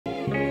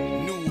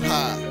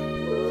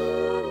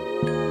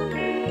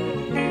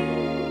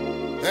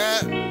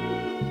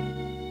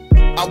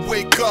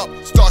wake up,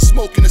 start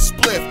smoking a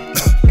spliff.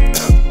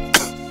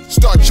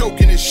 Start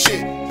choking this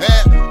shit,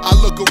 I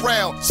look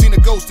around, seen a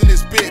ghost in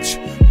this bitch.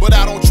 But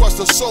I don't trust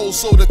her soul,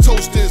 so the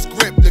toaster is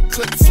grip, the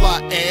clip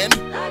fly, and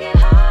I get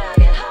high,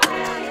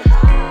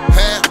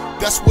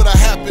 that's what I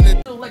happen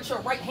to do. Let your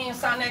right hand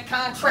sign that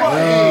contract.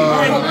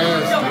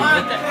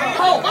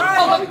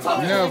 Let me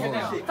talk to this nigga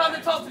now. Time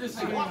to talk to this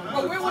nigga.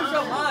 Bro, where was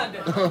your mind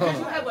at? Did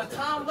you have a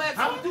time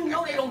lapse? You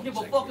know they don't give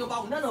a fuck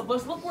about none of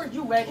us. Look where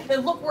you at,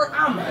 and look where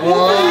I'm at.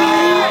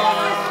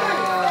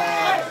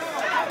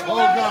 Oh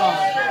God!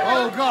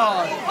 Oh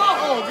God!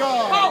 Oh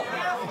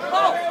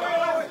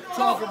God!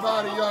 Talk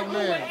about it, young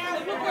man.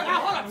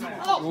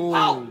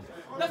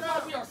 That's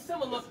why we are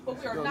similar, but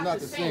we are not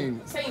the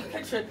same. Same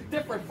picture,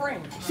 different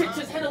frame. Shit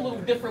just hit a little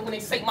different when they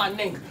say my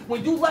name.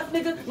 When you left,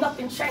 nigga,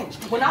 nothing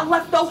changed. When I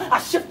left, though, I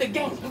shifted the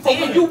game. But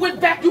when you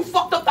went back, you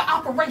fucked up the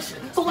operation.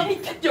 So let me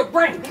kick your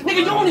brain. Nigga,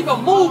 you don't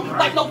even move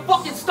like no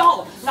fucking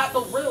staller. Not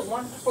the real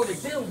one for the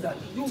deal done.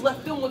 You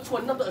left them, went to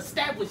another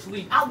established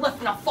league. I left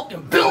and I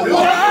fucking built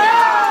one.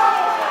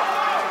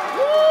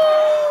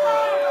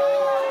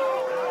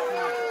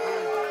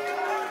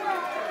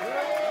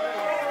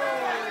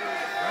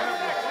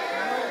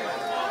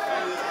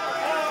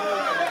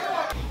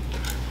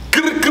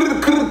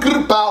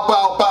 Bow,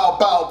 bow, bow,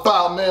 bow,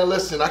 bow. Man,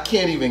 listen, I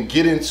can't even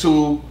get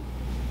into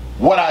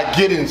what I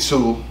get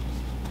into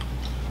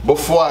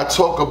before I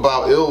talk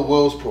about Ill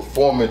Will's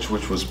performance,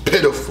 which was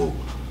pitiful,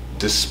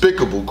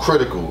 despicable,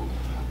 critical.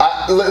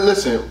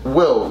 Listen,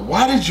 Will,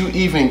 why did you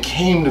even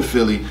came to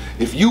Philly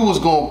if you was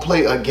gonna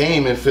play a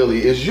game in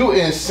Philly? Is you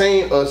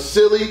insane or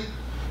silly?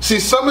 See,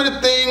 some of the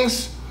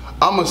things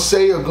I'ma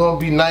say are gonna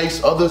be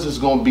nice, others is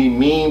gonna be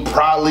mean,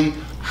 probably.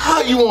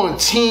 How you on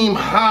Team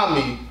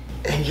Homie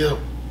and your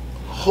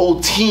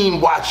whole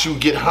team watch you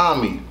get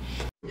homie?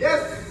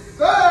 Yes,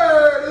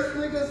 sir! This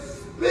nigga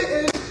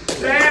spitting.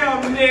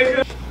 Damn,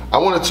 nigga. I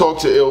want to talk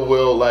to Ill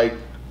Will. Like,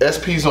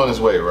 SP's on his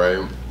way,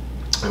 right?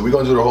 And we're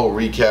gonna do the whole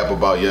recap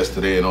about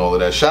yesterday and all of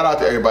that. Shout out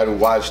to everybody who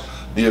watched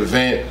the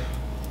event,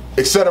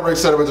 etc.,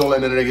 etc. Don't let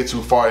none of that get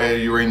too far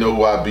ahead. You already know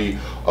who I be.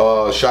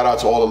 Shout out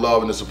to all the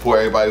love and the support,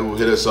 everybody who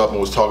hit us up and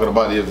was talking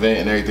about the event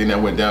and everything that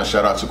went down.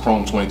 Shout out to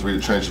Chrome 23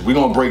 The Trenches. We're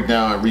gonna break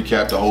down and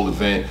recap the whole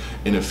event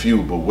in a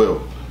few, but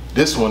Will,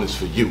 this one is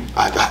for you.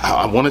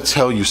 I want to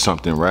tell you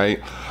something,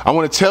 right? I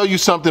want to tell you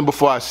something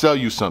before I sell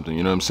you something,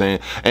 you know what I'm saying?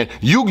 And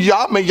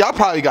y'all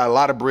probably got a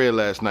lot of bread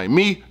last night.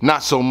 Me,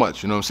 not so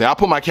much, you know what I'm saying? I'll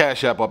put my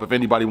Cash App up if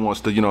anybody wants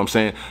to, you know what I'm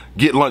saying,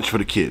 get lunch for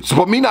the kids.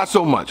 But me, not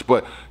so much.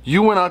 But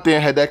you went out there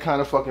and had that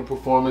kind of fucking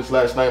performance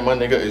last night, my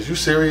nigga. Is you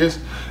serious?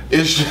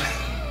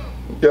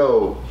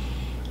 Yo.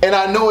 And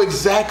I know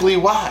exactly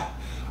why.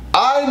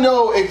 I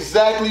know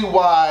exactly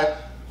why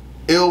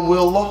Ill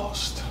Will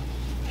lost.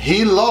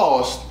 He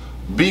lost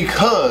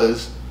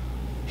because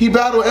he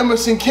battled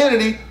Emerson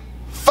Kennedy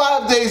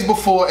 5 days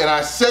before, and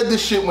I said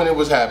this shit when it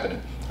was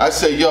happening. I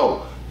said,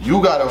 yo,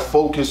 you gotta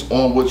focus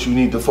on what you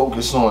need to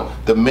focus on,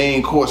 the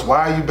main course.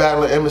 Why are you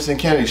battling Emerson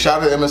Kennedy?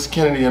 Shout out to Emerson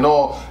Kennedy and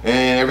all,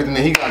 and everything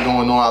that he got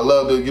going on. I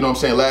love the, you know what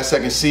I'm saying, Last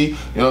Second C, you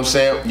know what I'm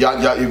saying?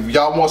 If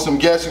y'all want some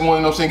guests, you want,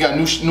 you know what I'm saying,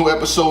 got new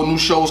episode, new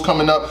shows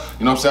coming up,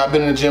 you know what I'm saying? I've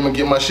been in the gym and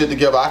get my shit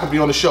together. I could be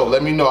on the show.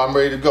 Let me know, I'm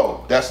ready to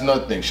go. That's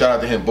another thing. Shout out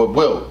to him. But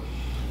Will,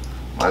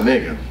 my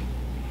nigga,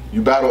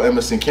 you battled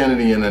Emerson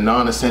Kennedy in a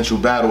non-essential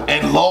battle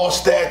and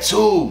lost that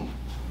too.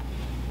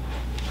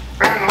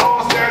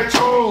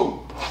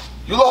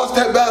 You lost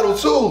that battle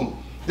too.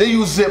 Then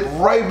you zip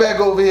right back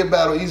over here,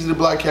 battle Eazy the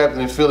Black Captain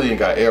in Philly and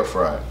got air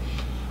fried.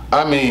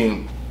 I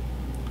mean,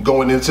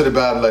 going into the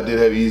battle, I did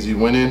have Eazy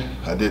winning.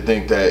 I did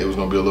think that it was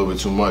gonna be a little bit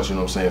too much, you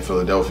know what I'm saying?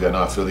 Philadelphia, I know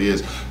how Philly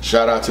is.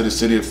 Shout out to the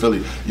city of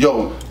Philly.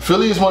 Yo,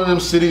 Philly is one of them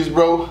cities,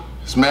 bro.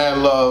 It's mad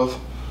love.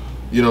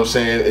 You know what I'm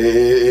saying?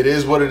 It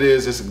is what it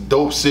is. It's a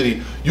dope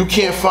city. You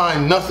can't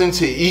find nothing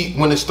to eat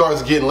when it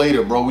starts getting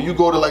later, bro. When you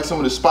go to like some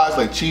of the spots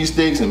like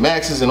cheesesteaks and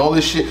Max's and all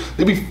this shit,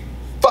 there be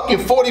fucking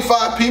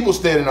 45 people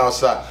standing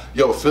outside.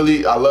 Yo,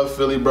 Philly, I love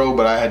Philly, bro,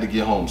 but I had to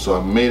get home. So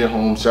I made it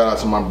home. Shout out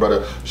to my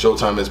brother,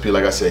 Showtime SP.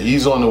 Like I said,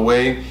 he's on the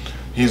way.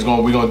 We're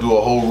gonna do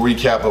a whole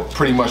recap of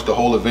pretty much the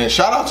whole event.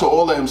 Shout out to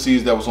all the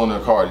MCs that was on their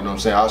card, you know what I'm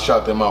saying? I'll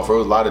shout them out for it.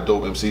 Was a lot of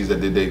dope MCs that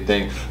did their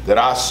thing that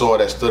I saw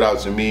that stood out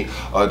to me.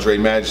 Dre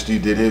Majesty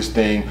did his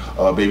thing,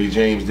 Baby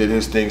James did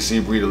his thing,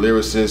 Seabree the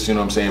lyricist, you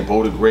know what I'm saying?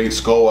 Bo the Great,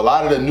 Skull, a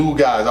lot of the new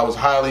guys, I was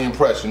highly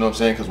impressed, you know what I'm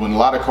saying? Because when a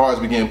lot of cards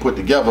began put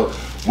together,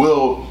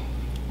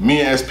 me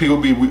and SP will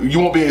be, you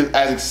won't be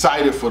as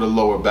excited for the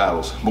lower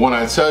battles. But when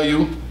I tell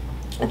you,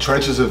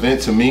 Trench's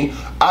event to me,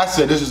 I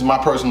said this is my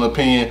personal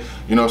opinion,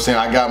 you know what I'm saying?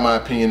 I got my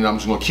opinion and I'm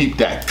just gonna keep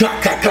that.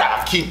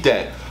 Keep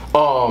that.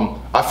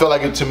 I feel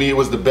like to me it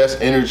was the best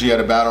energy at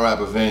a battle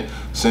rap event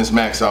since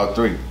Max Out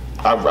 3.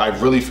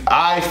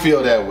 I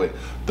feel that way.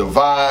 The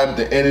vibe,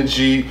 the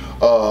energy,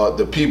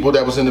 the people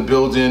that was in the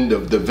building,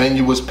 the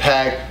venue was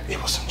packed. It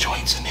was some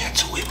joints in there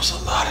too. It was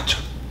a lot of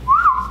joints.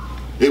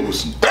 It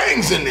was some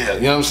things in there,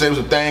 you know what I'm saying?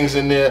 Some things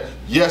in there.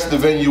 Yes, the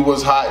venue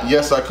was hot.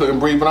 Yes, I couldn't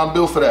breathe, but I'm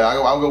built for that.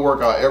 I'll go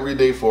work out every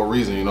day for a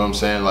reason, you know what I'm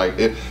saying? Like,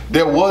 if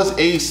there was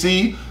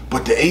AC,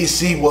 But the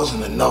AC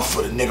wasn't enough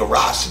for the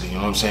niggerosity, you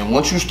know what I'm saying?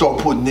 Once you start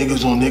putting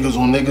niggas on niggas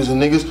on niggas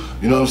and niggas,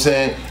 you know what I'm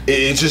saying?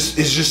 It's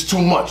just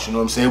too much, you know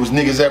what I'm saying? It was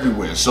niggas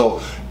everywhere.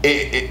 So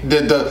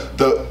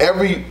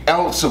every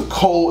ounce of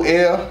cold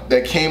air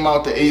that came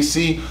out the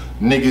AC,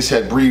 niggas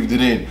had breathed it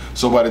in.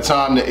 So by the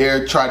time the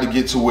air tried to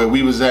get to where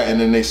we was at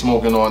and then they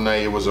smoking all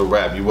night, it was a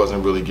wrap. You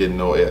wasn't really getting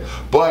no air.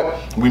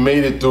 But we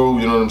made it through,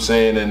 you know what I'm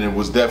saying? And it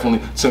was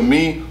definitely, to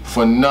me,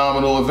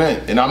 phenomenal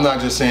event. And I'm not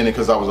just saying it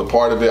because I was a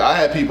part of it. I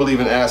had people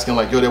even asking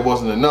like, yo, there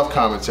wasn't enough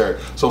commentary.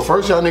 So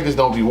first, y'all niggas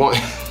don't be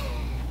wanting.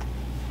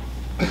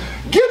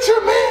 Get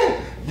your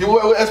man.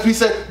 What SP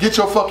said, get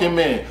your fucking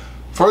man.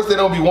 First, they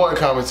don't be wanting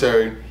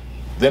commentary.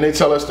 Then they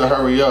tell us to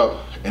hurry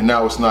up, and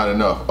now it's not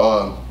enough.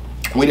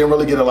 We didn't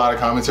really get a lot of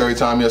commentary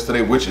time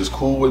yesterday, which is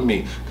cool with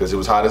me, because it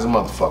was hot as a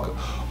motherfucker.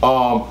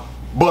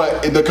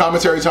 But the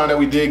commentary time that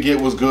we did get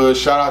was good.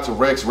 Shout out to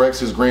Rex.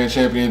 Rex's Grand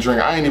Champion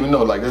drink. I ain't even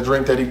know, like, the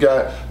drink that he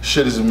got,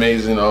 shit is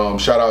amazing.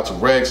 Shout out to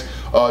Rex.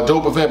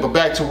 Dope event, but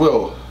back to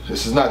Will.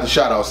 This is not the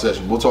shout out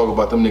session. We'll talk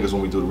about them niggas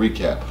when we do the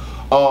recap.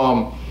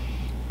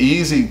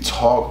 Eazy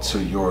talked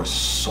to your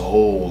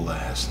soul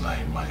last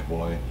night, my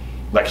boy.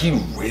 Like, he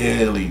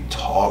really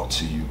talked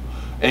to you.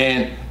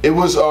 And it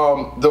was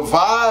the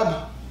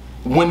vibe.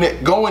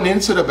 When going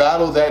into the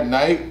battle that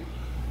night,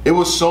 it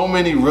was so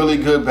many really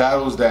good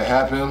battles that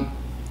happened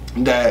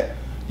that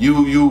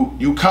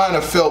you kind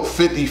of felt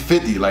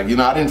 50-50. Like, you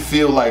know, I didn't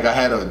feel like I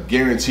had a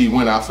guaranteed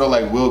win. I felt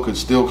like Will could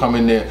still come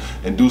in there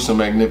and do some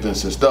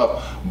magnificent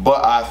stuff.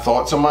 But I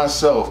thought to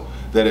myself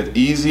that if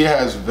Eazy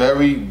has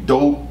very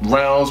dope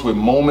rounds with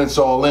moments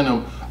all in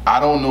them,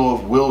 I don't know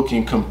if Will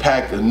can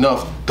compact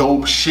enough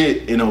dope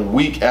shit in a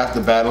week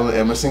after battling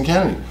Emerson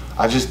Kennedy.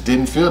 I just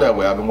didn't feel that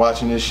way. I've been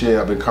watching this shit,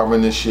 I've been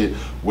covering this shit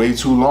way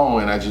too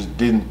long, and I just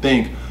didn't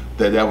think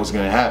that that was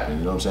gonna happen.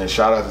 You know what I'm saying?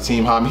 Shout out to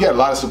Team Homie. He had a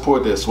lot of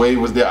support there. Sway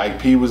was there,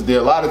 IP was there,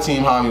 a lot of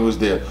Team Homie was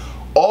there.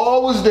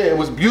 All was there. It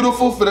was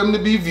beautiful for them to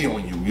be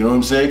viewing you. You know what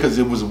I'm saying? Because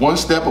it was one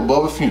step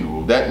above a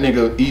funeral. That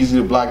nigga, Eazy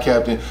the Black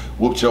Captain,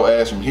 whooped your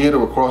ass from here to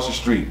across the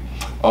street.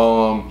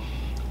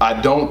 I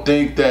don't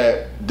think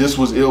that this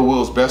was Ill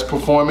Will's best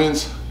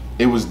performance.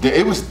 It was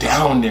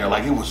down there.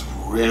 Like, it was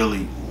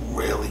really,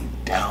 really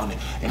down there.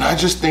 And I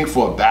just think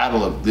for a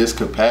battle of this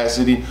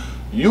capacity,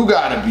 you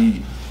gotta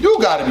be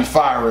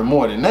firing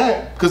more than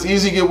that. Because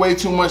Eazy get way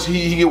too much,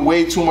 he get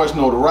way too much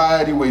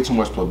notoriety, way too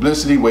much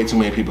publicity, way too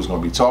many people's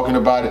gonna be talking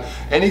about it.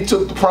 And he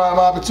took the prime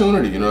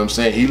opportunity, you know what I'm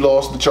saying? He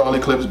lost the Charlie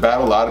Clips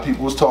battle, a lot of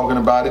people was talking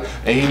about it,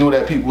 and he knew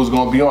that people was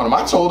gonna be on him.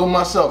 I told him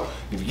myself,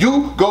 if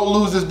you go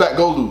lose this back,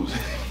 go lose.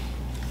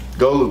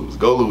 Go lose,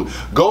 go lose.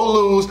 Go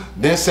lose,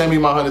 then send me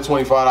my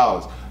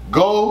 $125.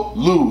 Go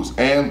lose.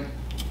 And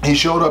he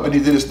showed up and he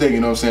did his thing, you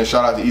know what I'm saying?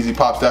 Shout out to Eazy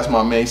Pops, that's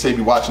my man. He said he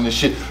be watching this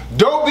shit.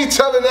 Don't be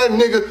telling that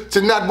nigga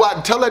to not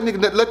watch. Tell that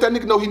nigga, let that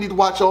nigga know he need to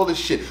watch all this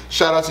shit.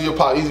 Shout out to your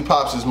pop. Eazy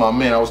Pops is my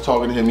man. I was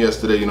talking to him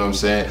yesterday, you know what I'm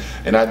saying?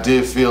 And I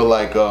did feel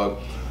like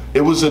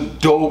it was a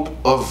dope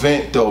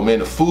event though, man.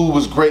 The food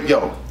was great.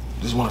 Yo,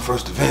 this is one of the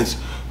first events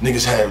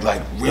niggas had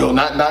like real,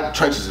 not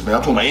Trenches event,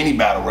 I'm talking about any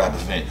battle rap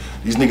event.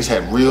 These niggas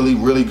had really,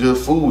 really good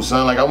food,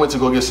 son. Like, I went to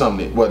go get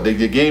something. What, they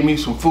gave me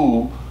some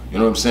food, you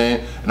know what I'm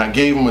saying? And I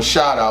gave them a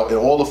shout out, and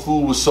all the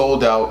food was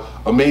sold out.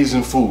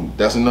 Amazing food.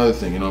 That's another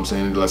thing, you know what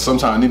I'm saying? Like,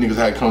 sometimes these niggas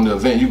had to come to the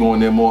event, you go in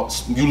there more,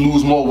 you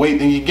lose more weight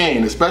than you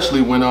gain,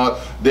 especially when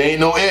there ain't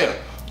no air.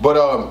 But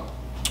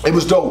it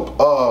was dope.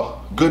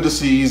 Good to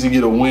see Eazy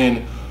get a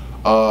win.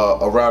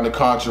 Around the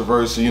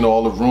controversy, you know,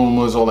 all the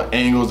rumors, all the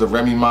angles, the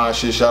Remy Ma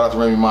shit. Shout out to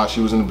Remy Ma, she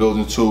was in the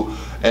building too.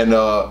 And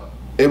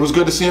it was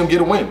good to see him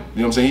get a win. You know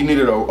what I'm saying? He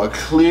needed a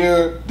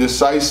clear,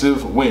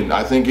 decisive win.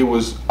 I think it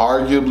was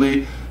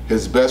arguably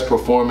his best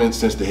performance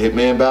since the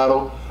Hitman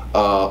battle.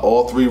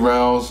 All 3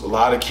 rounds, a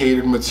lot of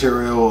catered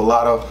material, a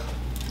lot of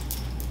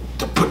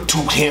to put 2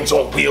 hands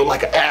on wheel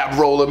like an ab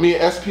roller. Me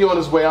and SP on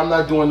his way. I'm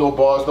not doing no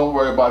bars. Don't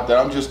worry about that.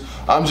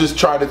 I'm just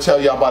trying to tell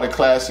y'all about a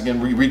classic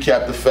and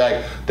recap the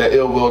fact that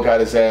Ill Will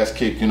got his ass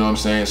kicked. You know what I'm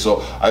saying?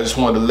 So I just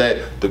wanted to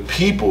let the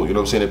people, you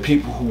know what I'm saying, the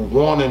people who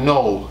want to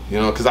know, you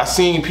know, because I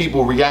seen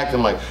people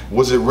reacting like,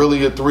 was it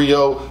really a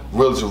 3-0?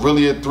 Was it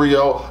really a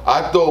 3-0?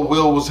 I thought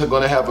Will was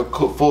gonna have a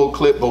full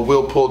clip, but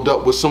Will pulled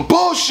up with some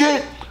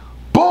bullshit.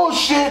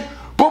 Bullshit.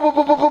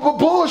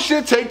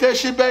 Bullshit. Take that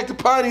shit back to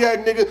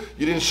Pontiac, nigga.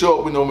 You didn't show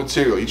up with no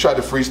material. You tried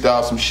to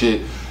freestyle some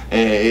shit,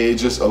 and it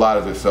just, a lot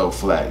of it fell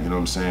flat. You know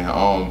what I'm saying?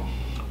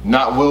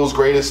 Not Will's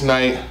greatest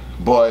night,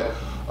 but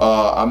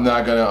I'm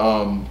not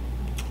gonna.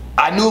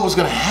 I knew it was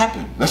gonna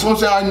happen. That's what I'm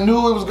saying. I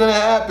knew it was gonna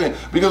happen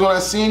because when I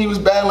seen he was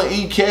battling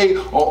EK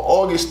on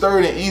August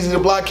 3rd and Eazy the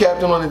Block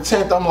Captain on the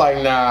 10th, I'm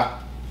like, nah,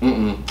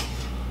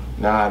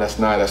 nah, that's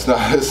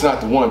not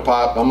the one,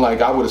 Pop. I'm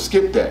like, I would have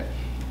skipped that.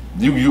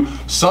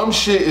 Some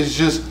shit is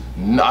just,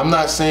 I'm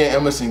not saying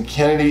Emerson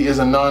Kennedy is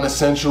a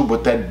non-essential,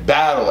 but that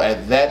battle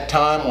at that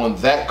time on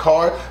that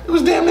card, it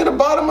was damn near the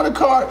bottom of the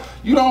card.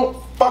 You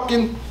don't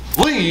fucking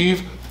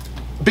leave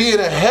being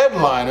a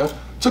headliner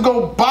to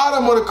go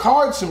bottom of the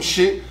card some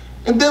shit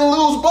and then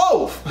lose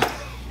both.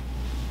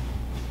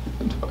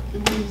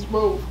 Lose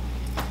both.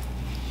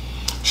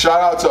 Shout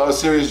out to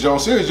Serius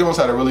Jones. Serius Jones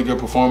had a really good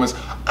performance.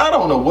 I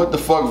don't know what the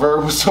fuck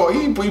Verb was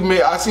talking.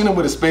 I seen him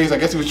with his space. I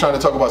guess he was trying to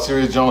talk about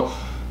Serius Jones.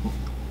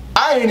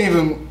 I ain't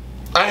even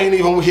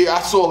here.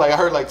 I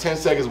heard like 10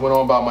 seconds went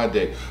on about my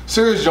day.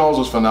 Serius Jones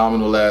was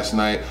phenomenal last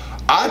night.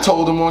 I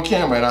told him on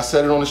camera and I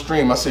said it on the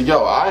stream. I said,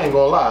 yo, I ain't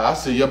gonna lie. I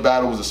said your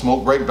battle was a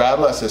smoke break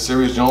battle. I said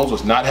Serius Jones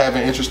was not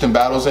having interest in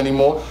battles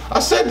anymore. I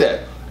said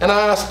that. And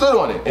I stood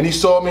on it. And he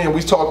saw me and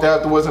we talked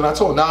afterwards and I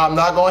told him, nah, I'm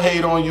not gonna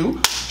hate on you.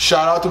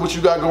 Shout out to what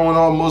you got going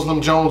on.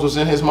 Muslim Jones was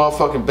in his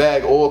motherfucking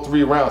bag all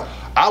 3 rounds.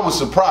 I was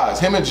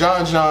surprised. Him and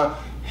John John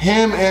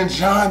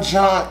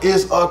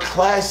is a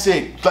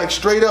classic. Like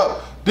straight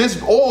up.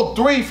 This all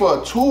 3 for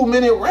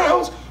 2-minute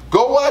rounds.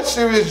 Go watch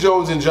Serius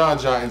Jones and John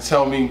John and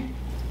tell me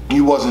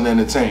you wasn't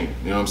entertained.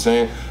 You know what I'm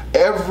saying?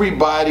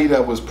 Everybody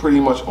that was pretty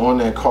much on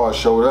that card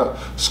showed up.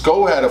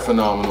 Sko had a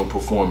phenomenal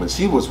performance.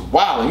 He was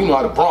wild. You know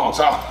how the Bronx.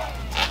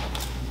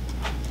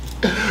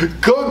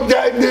 Cook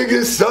that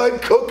nigga, son.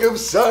 Cook him,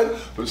 son.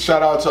 But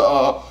shout out to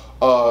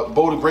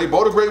Vada Great.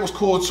 Vada Great was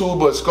cool too,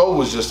 but Sko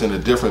was just in a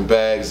different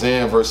bag.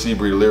 Zan versus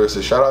Seabreed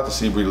Lyricist. Shout out to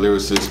Seabreed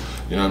Lyricist.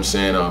 You know what I'm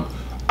saying?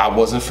 I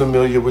wasn't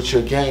familiar with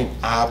your game.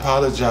 I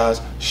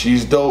apologize.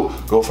 She's dope.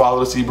 Go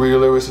follow the Seabreed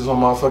Lyricist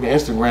on my fucking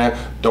Instagram.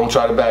 Don't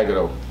try to bag her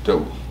though.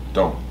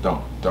 Don't.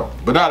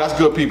 But nah, that's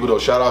good people though.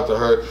 Shout out to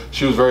her.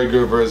 She was very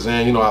good versus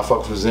Zan. You know I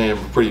fucks with Zan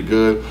pretty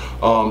good.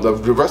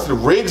 The rest of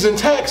the Riggs and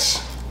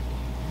Tex.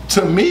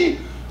 To me,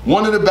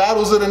 one of the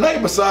battles of the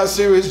night besides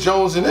Serius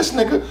Jones and this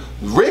nigga,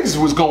 Riggs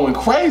was going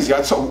crazy.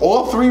 I told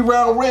all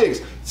 3-round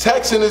Riggs.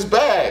 Tex in his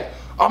bag.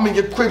 I'm in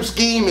your crib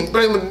scheming,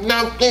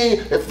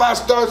 nothing. If I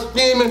start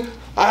scheming,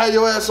 I had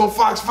your ass on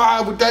Fox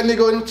 5 with that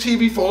nigga on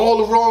TV for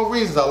all the wrong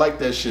reasons. I like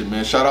that shit,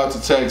 man. Shout out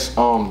to Tex.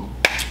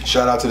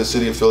 Shout out to the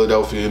city of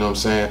Philadelphia, you know what I'm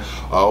saying?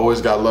 I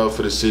always got love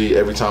for the city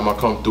every time I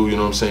come through, you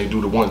know what I'm saying? Do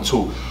the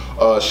 1-2.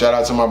 Shout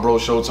out to my bro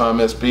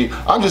Showtime SB.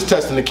 I'm just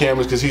testing the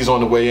cameras because he's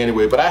on the way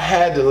anyway, but I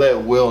had to let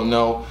Will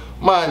know,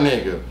 my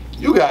nigga,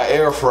 you got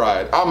air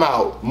fried. I'm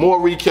out. More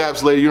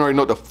recaps later. You already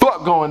know what the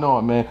fuck going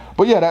on, man.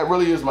 But yeah, that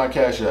really is my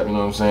cash app. You know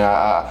what I'm saying?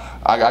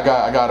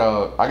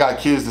 I got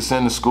kids to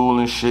send to school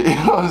and shit. You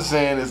know what I'm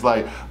saying? It's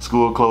like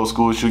school clothes,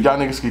 school shoes. Y'all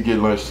niggas could get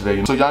lunch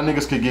today, so y'all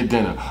niggas could get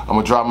dinner. I'm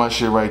gonna drop my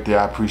shit right there.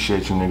 I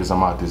appreciate you niggas.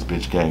 I'm out this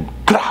bitch gang.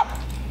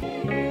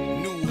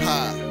 New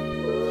high.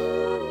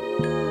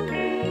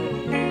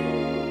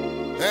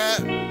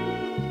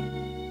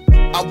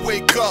 I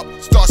wake up,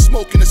 start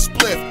smoking a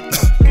spliff.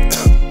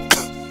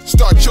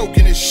 Start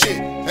choking this shit.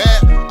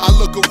 I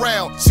look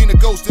around, seen a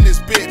ghost in this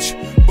bitch.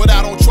 But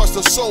I don't trust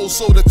a soul,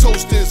 so the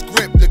toaster is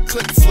grip, the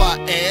clip fly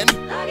and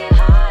I get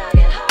high,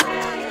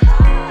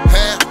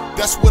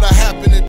 that's what I happen to